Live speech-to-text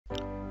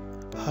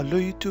Hello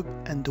YouTube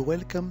and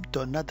welcome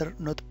to another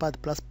Notepad++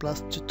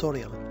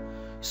 tutorial.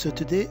 So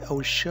today I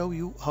will show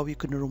you how you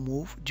can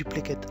remove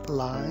duplicate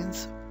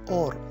lines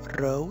or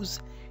rows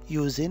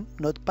using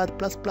Notepad++.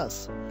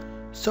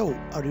 So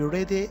are you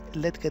ready?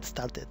 Let's get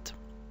started.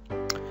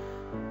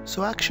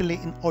 So actually,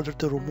 in order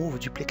to remove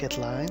duplicate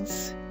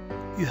lines,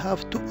 you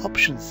have two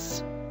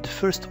options. The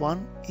first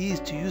one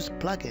is to use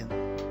plugin.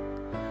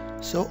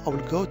 So I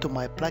will go to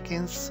my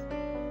plugins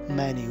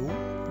menu,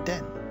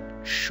 then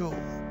show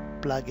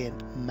plugin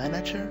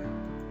manager,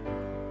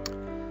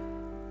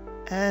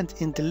 and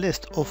in the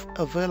list of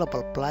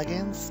available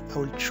plugins I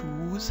will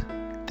choose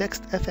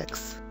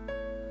TextFX.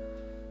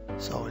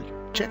 So I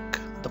will check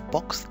the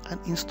box and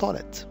install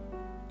it.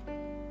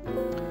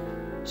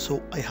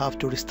 So I have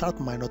to restart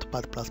my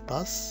Notepad++.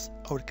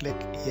 I will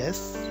click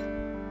yes.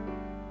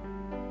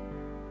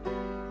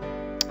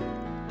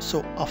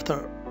 So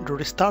after the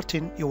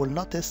restarting, you will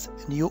notice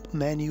a new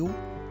menu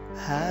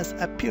has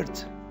appeared,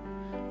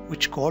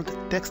 which called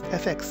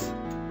TextFX.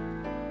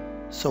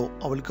 So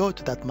I will go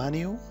to that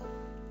menu,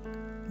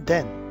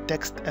 then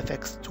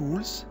TextFX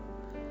tools,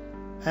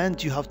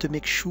 and you have to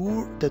make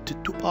sure that the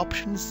two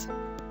options,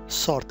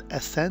 sort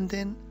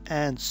ascending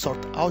and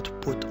sort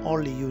output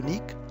only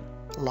unique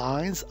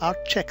lines, are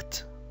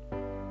checked.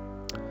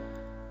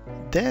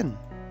 Then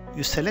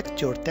you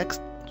select your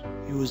text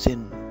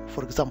using,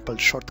 for example,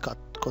 shortcut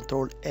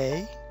Ctrl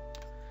A.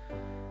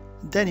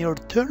 Then you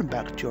return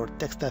back to your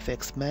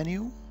TextFX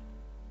menu,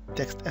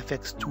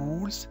 TextFX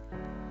tools,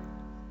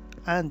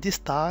 and this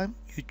time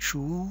you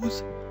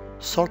choose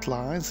sort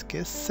lines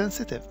case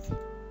sensitive.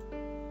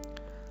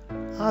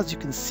 As you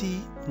can see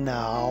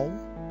now,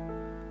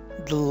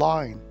 the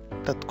line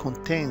that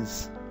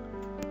contains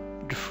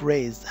the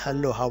phrase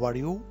hello, how are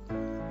you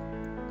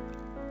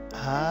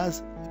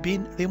has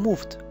been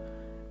removed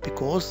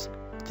because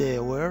they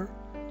were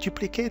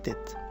duplicated.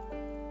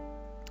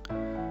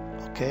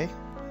 Okay,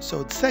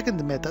 so the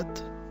second method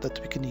that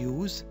we can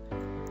use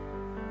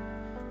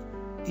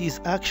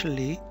is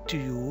actually to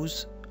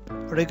use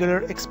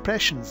regular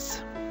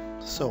expressions.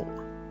 So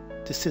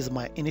this is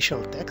my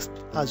initial text.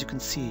 As you can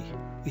see,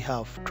 we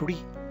have three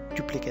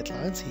duplicate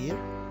lines here.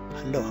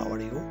 Hello, how are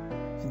you?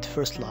 In the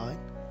first line,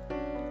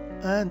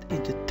 and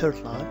in the third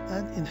line,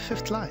 and in the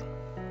fifth line.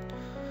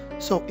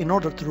 So in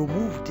order to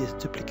remove these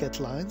duplicate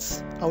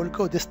lines, I will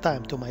go this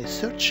time to my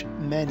search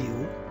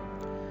menu,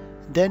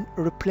 then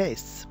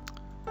replace,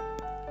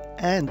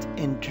 and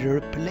in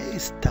the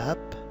replace tab,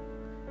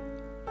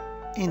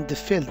 in the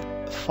field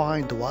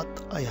find what,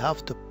 I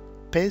have to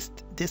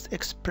paste this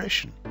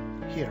expression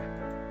here.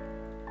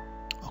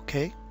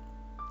 Okay,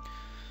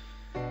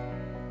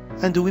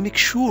 and we make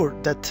sure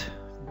that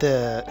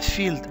the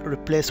field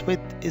replace with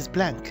is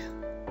blank,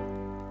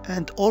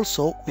 and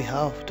also we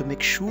have to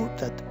make sure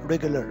that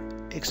regular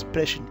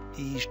expression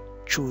is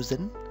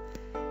chosen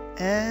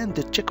and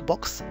the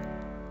checkbox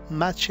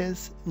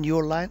matches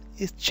new line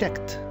is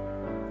checked.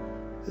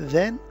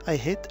 Then I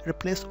hit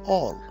replace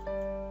all.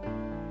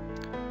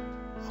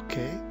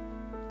 Okay,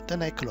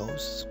 then I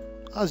close.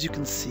 As you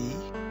can see,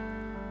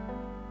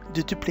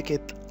 the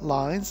duplicate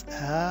lines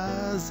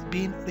has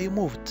been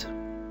removed.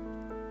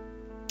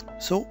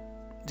 So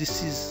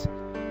this is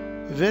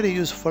very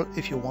useful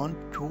if you want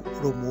to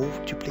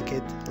remove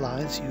duplicate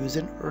lines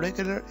using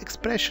regular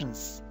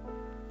expressions.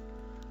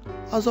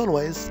 As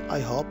always, I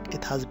hope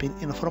it has been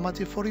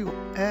informative for you,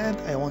 and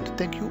I want to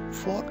thank you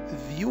for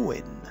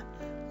viewing.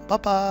 Bye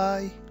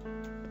bye.